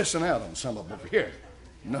 but I'm missing out on some of them over here.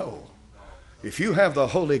 No. If you have the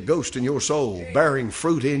Holy Ghost in your soul bearing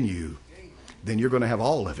fruit in you, then you're going to have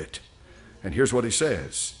all of it. And here's what he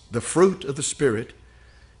says. The fruit of the Spirit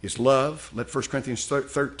is love. Let 1 Corinthians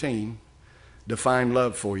 13 define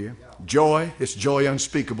love for you. Joy, it's joy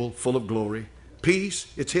unspeakable, full of glory.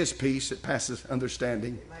 Peace, it's his peace that passes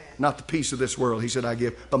understanding. Not the peace of this world, he said, I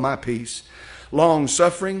give, but my peace. Long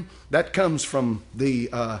suffering, that comes from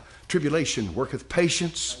the tribulation. Worketh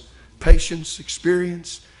patience,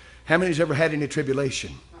 experience. How many has ever had any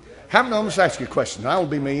tribulation? I'm going to ask you a question. I won't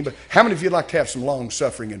be mean, but how many of you would like to have some long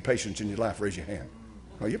suffering and patience in your life? Raise your hand.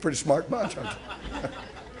 Well, you're a pretty smart bunch, aren't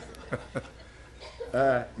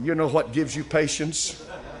you? You know what gives you patience?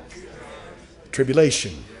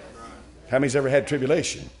 Tribulation. How many's ever had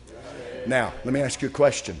tribulation? Now, let me ask you a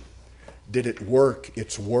question. Did it work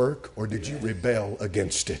its work, or did you rebel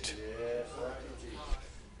against it?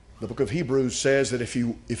 The book of Hebrews says that if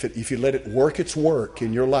you let it work its work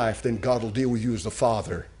in your life, then God will deal with you as the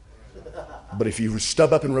Father. But if you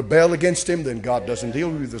stub up and rebel against Him, then God doesn't deal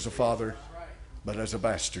with you as a father, but as a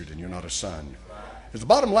bastard, and you're not a son. Because the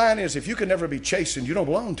bottom line is, if you can never be chastened, you don't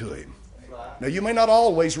belong to Him. Now, you may not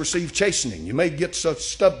always receive chastening. You may get so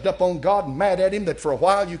stubbed up on God and mad at Him that for a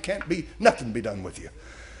while nothing be done with you.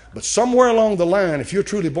 But somewhere along the line, if you're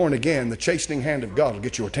truly born again, the chastening hand of God will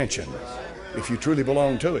get your attention if you truly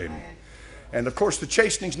belong to Him. And of course, the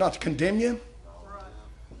chastening is not to condemn you.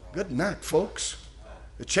 Good night, folks.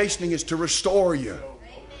 The chastening is to restore you.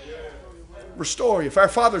 Restore you. If our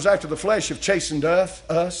fathers after the flesh have chastened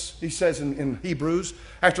us, he says in Hebrews,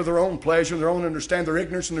 after their own pleasure, their own understanding, their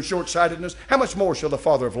ignorance and their short-sightedness, how much more shall the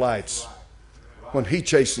Father of lights, when He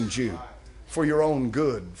chastens you for your own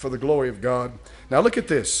good, for the glory of God? Now look at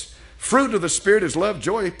this. Fruit of the Spirit is love,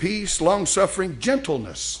 joy, peace, long-suffering,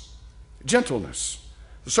 gentleness. Gentleness.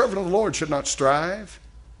 The servant of the Lord should not strive.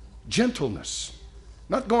 Gentleness.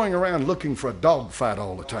 Not going around looking for a dog fight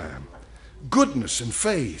all the time. Goodness and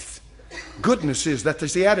faith. Goodness is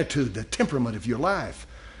the attitude, the temperament of your life.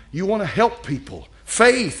 You want to help people.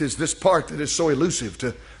 Faith is this part that is so elusive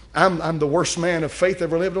I'm the worst man of faith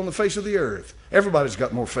ever lived on the face of the earth. Everybody's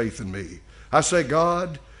got more faith than me. I say,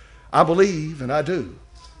 God, I believe, and I do,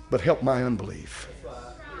 but help my unbelief.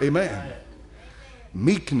 Amen.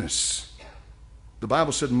 Meekness. The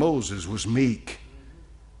Bible said Moses was meek.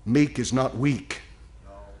 Meek is not weak.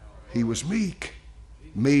 He was meek.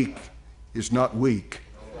 Meek is not weak.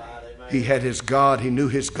 He had his God. He knew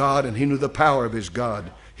his God, and he knew the power of his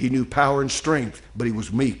God. He knew power and strength, but he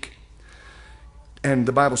was meek. And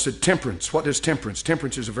the Bible said temperance. What is temperance?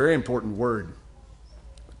 Temperance is a very important word.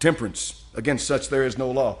 Temperance. Against such there is no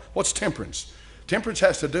law. What's temperance? Temperance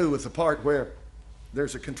has to do with the part where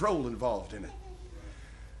there's a control involved in it.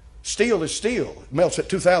 Steel is steel. It melts at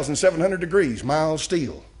 2,700 degrees, mild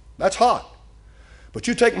steel. That's hot. But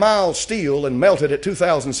you take mild steel and melt it at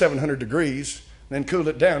 2,700 degrees, then cool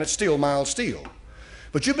it down, it's still mild steel.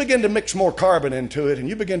 But you begin to mix more carbon into it, and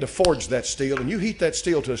you begin to forge that steel, and you heat that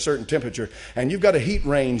steel to a certain temperature, and you've got a heat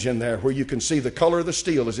range in there where you can see the color of the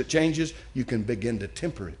steel. As it changes, you can begin to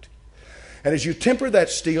temper it. And as you temper that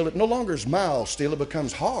steel, it no longer is mild steel, it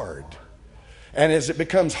becomes hard. And as it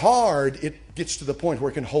becomes hard, it gets to the point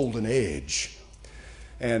where it can hold an edge.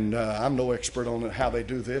 And I'm no expert on how they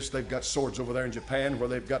do this. They've got swords over there in Japan where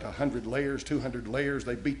they've got 100 layers, 200 layers.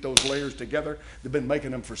 They beat those layers together. They've been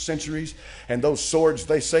making them for centuries. And those swords,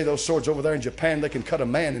 they say those swords over there in Japan, they can cut a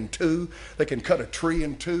man in two. They can cut a tree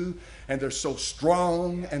in two. And they're so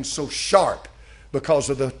strong and so sharp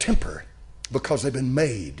because of the temper, because they've been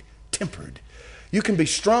made tempered. You can be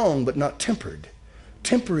strong but not tempered.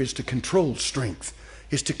 Temper is to control strength.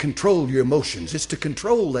 It's to control your emotions. It's to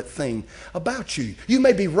control that thing about you. You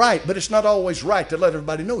may be right, but it's not always right to let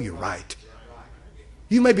everybody know you're right.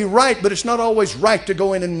 You may be right, but it's not always right to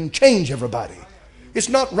go in and change everybody. It's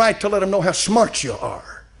not right to let them know how smart you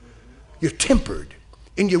are. You're tempered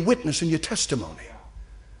in your witness and your testimony.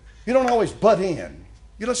 You don't always butt in.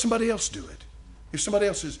 You let somebody else do it. If somebody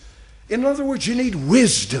else is... In other words, you need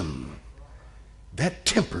wisdom. That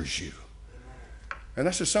tempers you. And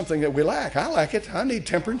that's just something that we lack. I lack it. I need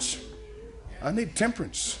temperance. I need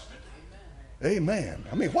temperance. Amen.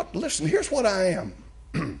 I mean, listen, here's what I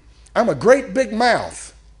am. I'm a great big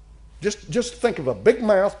mouth. Just think of a big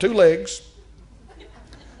mouth, 2 legs.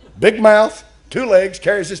 Big mouth, 2 legs,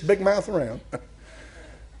 carries this big mouth around.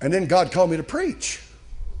 And then God called me to preach.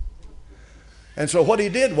 And so what he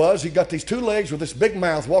did was he got these 2 legs with this big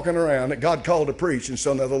mouth walking around that God called to preach. And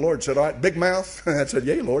so now the Lord said, all right, big mouth. I said,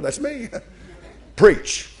 yea, Lord, that's me.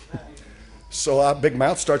 Preach. So Big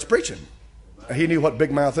Mouth starts preaching. He knew what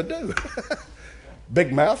Big Mouth would do.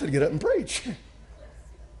 Big Mouth would get up and preach.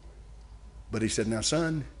 But he said, now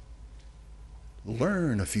son,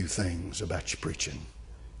 learn a few things about your preaching.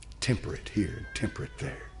 Temper it here, temper it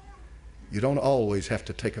there. You don't always have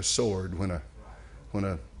to take a sword when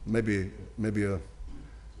maybe a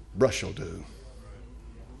brush will do.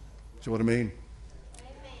 See what I mean?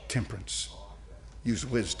 Temperance. Use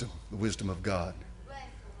wisdom, the wisdom of God.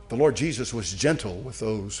 The Lord Jesus was gentle with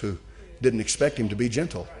those who didn't expect him to be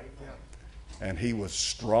gentle. And he was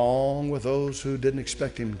strong with those who didn't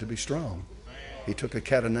expect him to be strong. He took a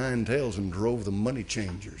cat of 9 tails and drove the money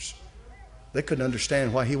changers. They couldn't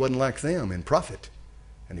understand why he wasn't like them in profit.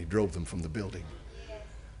 And he drove them from the building.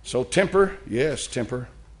 So temper, yes, temper.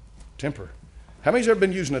 Temper. How many's ever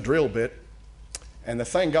been using a drill bit and the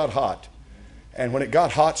thing got hot? And when it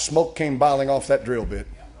got hot, smoke came biling off that drill bit.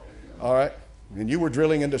 All right? And you were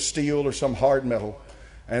drilling into steel or some hard metal.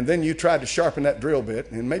 And then you tried to sharpen that drill bit,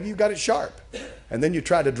 and maybe you got it sharp. And then you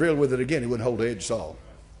tried to drill with it again. It wouldn't hold the edge saw.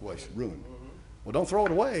 Boy, it's ruined. Well, don't throw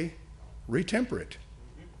it away. Retemper it.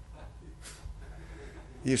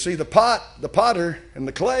 You see, the potter and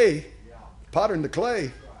the clay,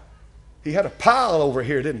 he had a pile over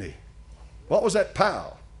here, didn't he? What was that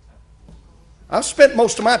pile? I've spent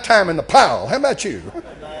most of my time in the pile. How about you?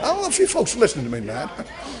 I don't know if you folks listening to me tonight.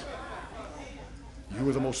 You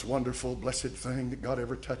were the most wonderful, blessed thing that God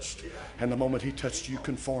ever touched. And the moment he touched you,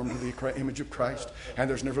 conformed to the image of Christ. And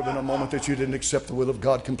there's never been a moment that you didn't accept the will of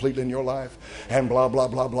God completely in your life. And blah, blah,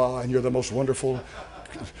 blah, blah. And you're the most wonderful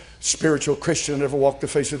spiritual Christian that ever walked the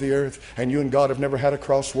face of the earth. And you and God have never had a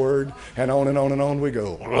crossword. And on and on and on we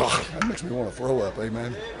go. Ugh, that makes me want to throw up.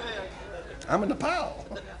 Amen. I'm in the pile.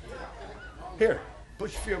 Here,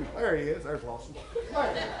 push a few. There he is. There's Lawson.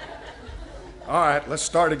 All right, let's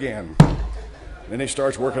start again. Then he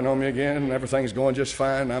starts working on me again, and everything's going just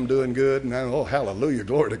fine. I'm doing good. And oh, hallelujah,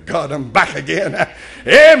 glory to God, I'm back again.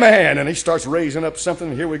 Amen. And he starts raising up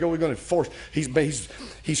something. Here we go. We're going to force.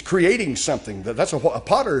 He's creating something. A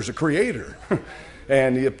potter is a creator.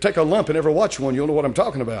 And you take a lump and ever watch one, you'll know what I'm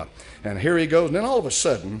talking about. And here he goes. And then all of a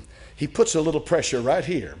sudden, he puts a little pressure right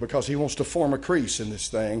here because he wants to form a crease in this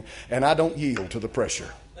thing, and I don't yield to the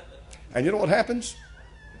pressure. And you know what happens?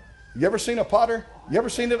 You ever seen a potter? You ever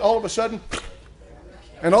seen it all of a sudden?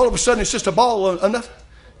 And all of a sudden it's just a ball enough.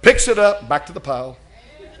 Picks it up, back to the pile.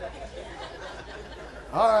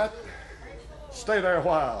 All right. Stay there a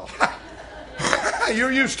while.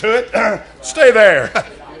 You're used to it. Stay there.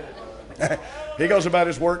 He goes about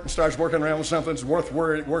his work and starts working around with something that's worth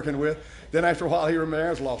working with. Then after a while he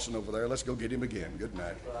remembers Lawson over there. Let's go get him again. Good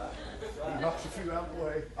night. He knocks a few out of the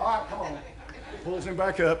way. All right, come on. Pulls him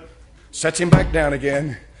back up. Sets him back down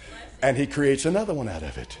again. And he creates another one out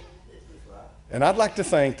of it. And I'd like to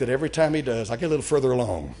think that every time he does, I get a little further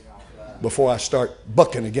along before I start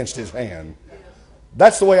bucking against his hand.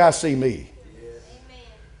 That's the way I see me.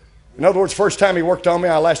 In other words, first time he worked on me,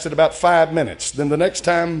 I lasted about 5 minutes. Then the next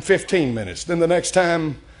time, 15 minutes. Then the next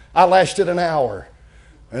time, I lasted an hour.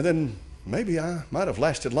 And then maybe I might have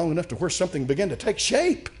lasted long enough to where something began to take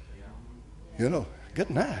shape. You know, good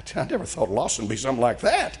night. I never thought Lawson would be something like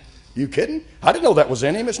that. You kidding? I didn't know that was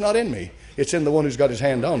in him. It's not in me. It's in the one who's got his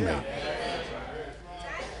hand on me.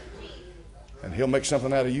 And he'll make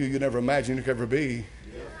something out of you never imagined you could ever be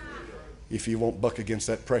if you won't buck against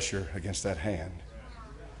that pressure, against that hand.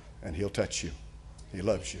 And he'll touch you. He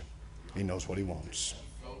loves you. He knows what he wants.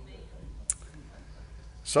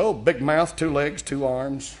 So, big mouth, 2 legs, 2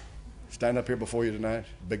 arms. Stand up here before you tonight.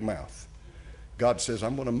 Big mouth. God says,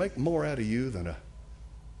 I'm going to make more out of you than a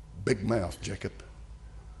big mouth, Jacob.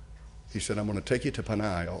 He said, I'm going to take you to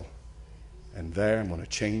Peniel, and there I'm going to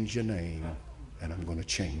change your name, and I'm going to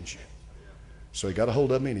change you. So he got a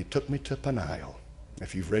hold of me, and he took me to Peniel.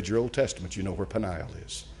 If you've read your Old Testament, you know where Peniel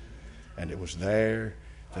is. And it was there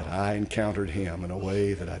that I encountered him in a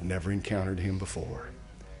way that I'd never encountered him before.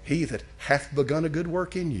 He that hath begun a good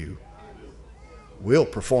work in you will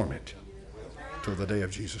perform it till the day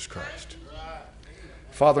of Jesus Christ.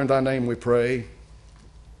 Father, in thy name we pray.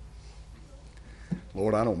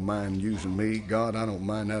 Lord, I don't mind using me. God, I don't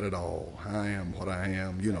mind that at all. I am what I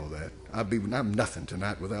am. You know that. I'm nothing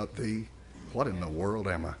tonight without thee. What in the world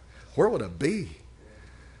am I? Where would I be?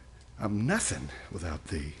 I'm nothing without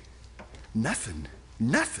thee. Nothing.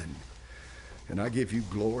 Nothing. And I give you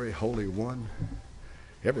glory, Holy One.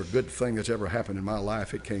 Every good thing that's ever happened in my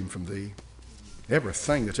life, it came from thee.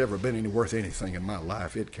 Everything that's ever been worth anything in my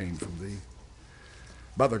life, it came from thee.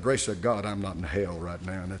 By the grace of God, I'm not in hell right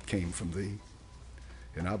now, and that came from thee.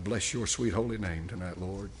 And I bless your sweet holy name tonight,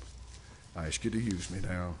 Lord. I ask you to use me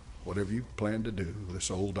now, whatever you plan to do with this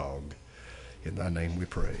old dog. In thy name we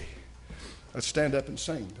pray. Let's stand up and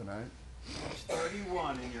sing tonight.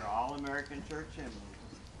 31 in your All-American Church hymn.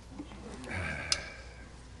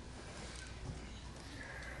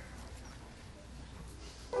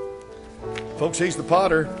 Folks, he's the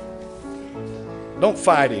potter. Don't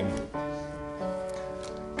fight him.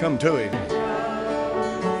 Come to him.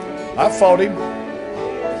 I fought him.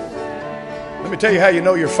 Let me tell you how you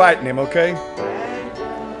know you're fighting him, okay?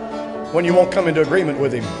 When you won't come into agreement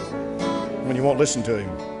with him. When you won't listen to him.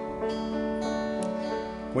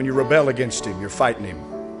 When you rebel against him, you're fighting him.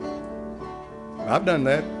 I've done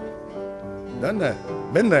that. Done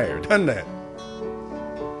that. Been there. Done that.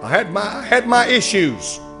 I had my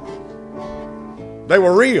issues. They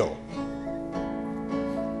were real.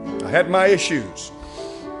 I had my issues.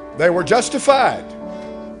 They were justified.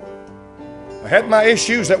 I had my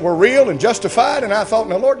issues that were real and justified, and I thought,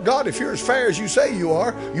 now, Lord God, if you're as fair as you say you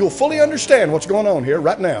are, you'll fully understand what's going on here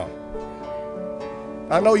right now.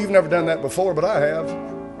 I know you've never done that before, but I have.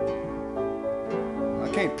 I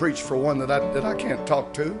can't preach for one that I can't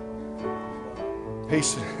talk to. He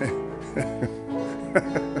said,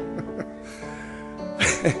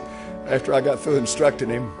 after I got through instructing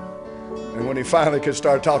him, and when he finally could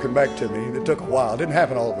start talking back to me, it took a while. It didn't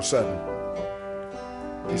happen all of a sudden.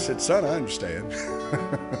 He said, son, I understand.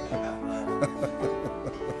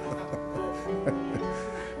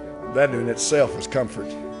 That in itself was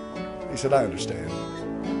comfort. He said, I understand.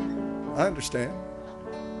 I understand.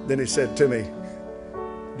 Then he said to me,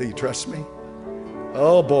 do you trust me?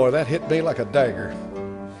 Oh boy, that hit me like a dagger.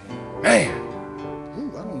 Man,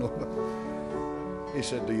 ooh, I don't know. He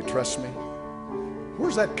said, do you trust me?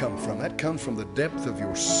 Where's that come from? That comes from the depth of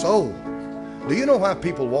your soul. Do you know why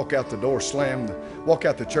people walk out the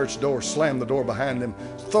church door, slam the door behind them,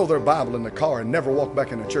 throw their Bible in the car, and never walk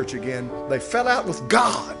back into church again? They fell out with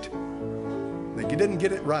God. They didn't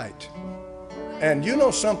get it right. And you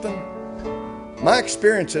know something? My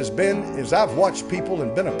experience has been, is I've watched people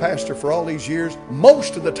and been a pastor for all these years,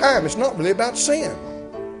 most of the time it's not really about sin.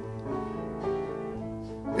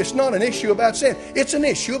 It's not an issue about sin. It's an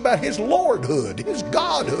issue about His Lordhood, His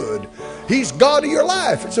Godhood. He's God of your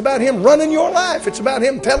life. It's about Him running your life. It's about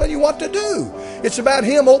Him telling you what to do. It's about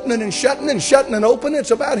Him opening and shutting and opening.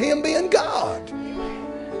 It's about Him being God.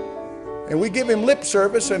 And we give Him lip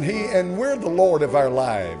service, and we're the Lord of our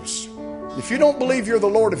lives. If you don't believe you're the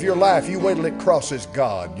Lord of your life, you wait till it crosses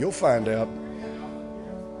God. You'll find out.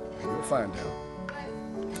 You'll find out.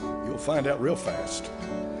 You'll find out real fast.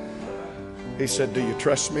 He said, do you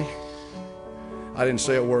trust me? I didn't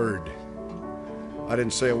say a word. I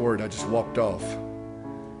didn't say a word. I just walked off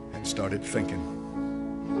and started thinking.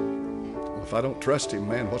 Well, if I don't trust Him,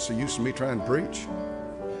 man, what's the use of me trying to preach?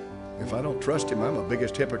 If I don't trust Him, I'm the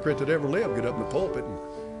biggest hypocrite that ever lived. Get up in the pulpit.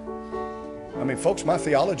 I mean, folks, my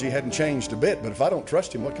theology hadn't changed a bit, but if I don't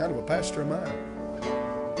trust Him, what kind of a pastor am I?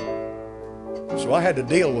 So I had to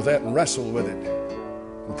deal with that and wrestle with it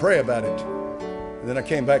and pray about it. And then I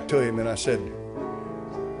came back to Him and I said,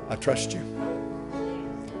 I trust you.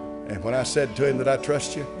 And when I said to Him that I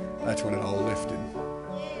trust you, that's when it all lifted.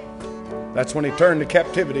 That's when He turned the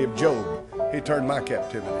captivity of Job. He turned my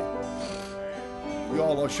captivity. You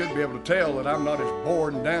all should be able to tell that I'm not as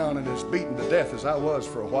borne down and as beaten to death as I was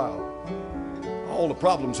for a while. All the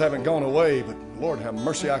problems haven't gone away, but Lord have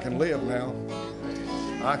mercy, I can live now.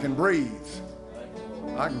 I can breathe.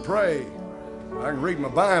 I can pray. I can read my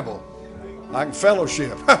Bible. I can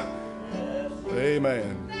fellowship.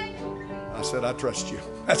 Amen. I said, I trust you.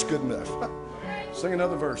 That's good enough. Sing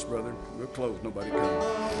another verse, brother. We'll close. Nobody comes.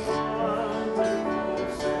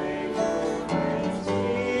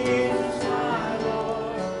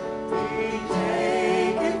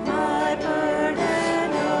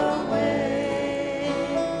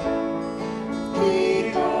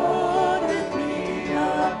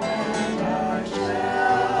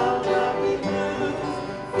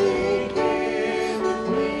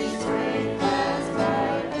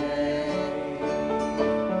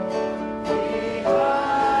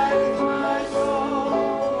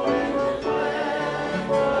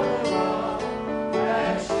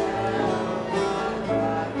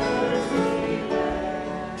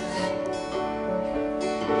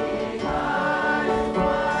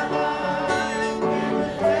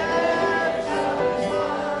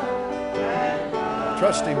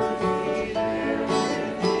 Trust Him. I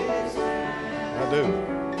do.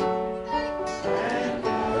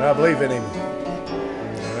 And I believe in Him.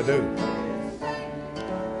 I do.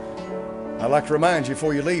 I'd like to remind you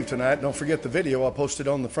before you leave tonight, don't forget the video I posted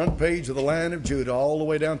on the front page of the Lion of Judah all the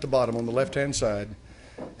way down to the bottom on the left-hand side.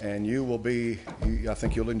 And I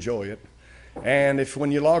think you'll enjoy it. And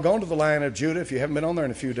when you log on to the Lion of Judah, if you haven't been on there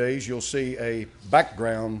in a few days, you'll see a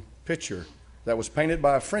background picture that was painted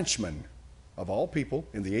by a Frenchman, of all people,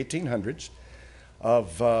 in the 1800s,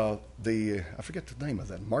 of I forget the name of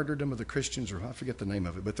that, Martyrdom of the Christians, or I forget the name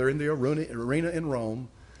of it, but they're in the arena in Rome,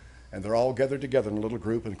 and they're all gathered together in a little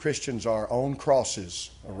group, and Christians are on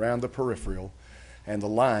crosses around the peripheral, and the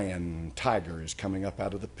lion, tiger, is coming up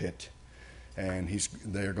out of the pit, and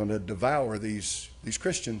they're going to devour these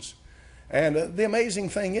Christians. And the amazing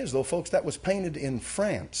thing is, though, folks, that was painted in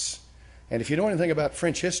France. And if you know anything about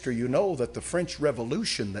French history, you know that the French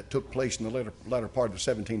Revolution that took place in the latter part of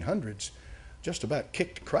the 1700s just about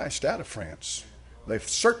kicked Christ out of France. They've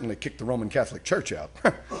certainly kicked the Roman Catholic Church out.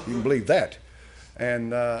 You can believe that.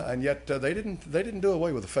 And yet they didn't do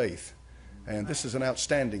away with the faith. And this is an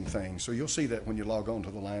outstanding thing. So you'll see that when you log on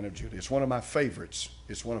to the Lion of Judah. It's one of my favorites.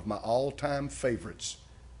 It's one of my all-time favorites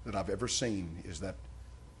that I've ever seen, is that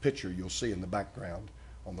picture you'll see in the background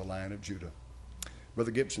on the Lion of Judah.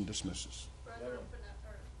 Brother Gibson dismisses.